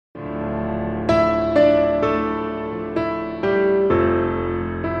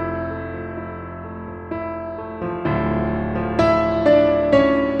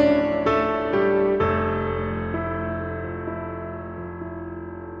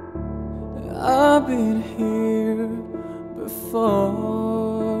I've been here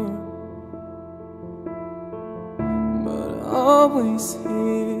before, but always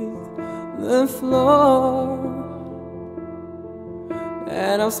hit the floor.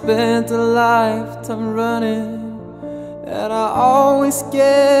 And I've spent a lifetime running, and I always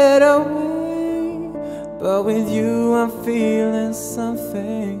get away. But with you I'm feeling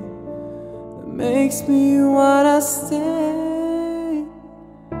something that makes me wanna stay.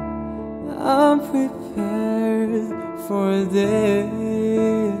 I'm prepared for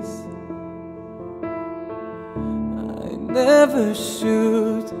this. I never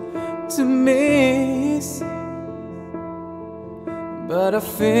shoot to miss, but I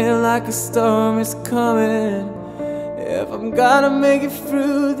feel like a storm is coming. If I'm gonna make it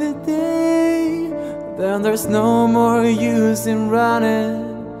through the day, then there's no more use in running.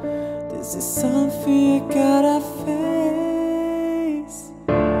 This is something I gotta face.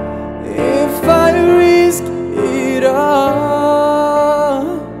 If I risk it all,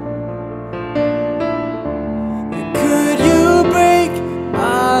 could you break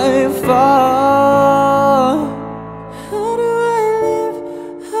my fall? How do I live?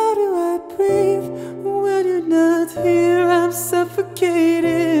 How do I breathe? When you're not here, I'm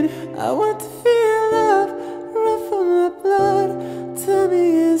suffocating. I want to feel love run from my blood. Tell me,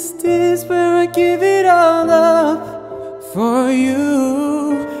 is this where I give it all up? For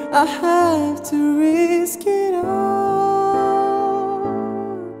you, I have to risk it all,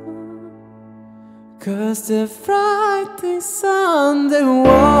 'cause the writing's on the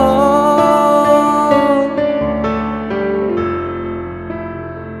wall.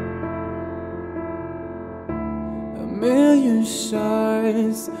 A million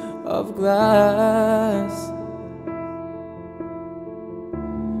shards of glass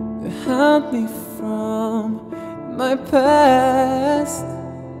that haunt me from my past.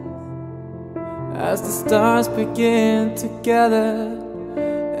 As the stars begin to gather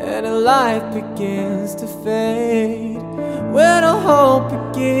and the light begins to fade, when all hope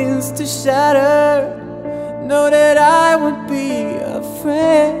begins to shatter, know that I won't be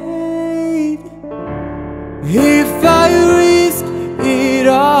afraid. If I risk it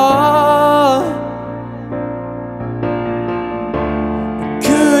all,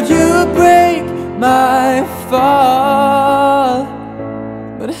 could you break my fall?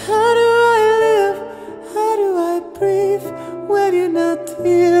 But how do I live? How do I breathe? When you're not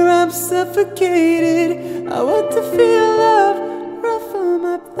here, I'm suffocated. I want to feel love run from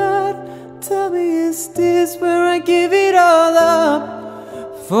my blood. Tell me, is this where I give it all up?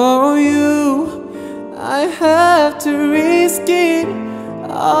 For you, I have to risk it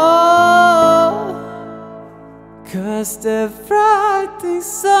all, 'cause the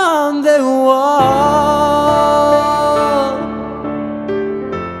writing's on the wall.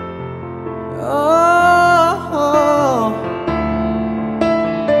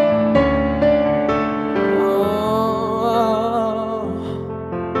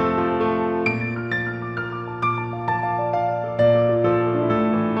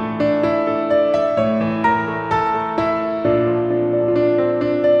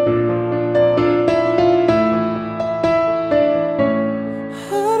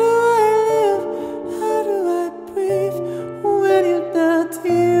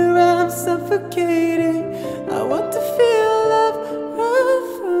 Suffocating. I want to feel love run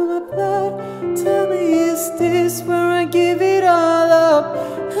from my blood. Tell me, is this where I give it all up?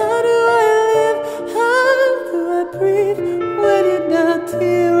 How do I live? How do I breathe? When you're not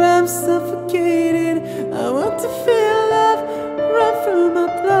here, I'm suffocating. I want to feel love run from my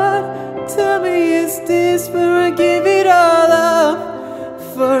blood. Tell me, is this where I give it all up?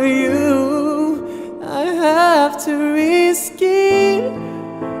 For you, I have to risk it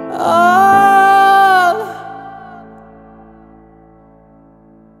all,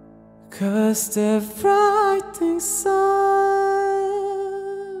 'cause the writing's on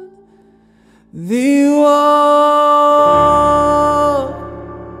the wall.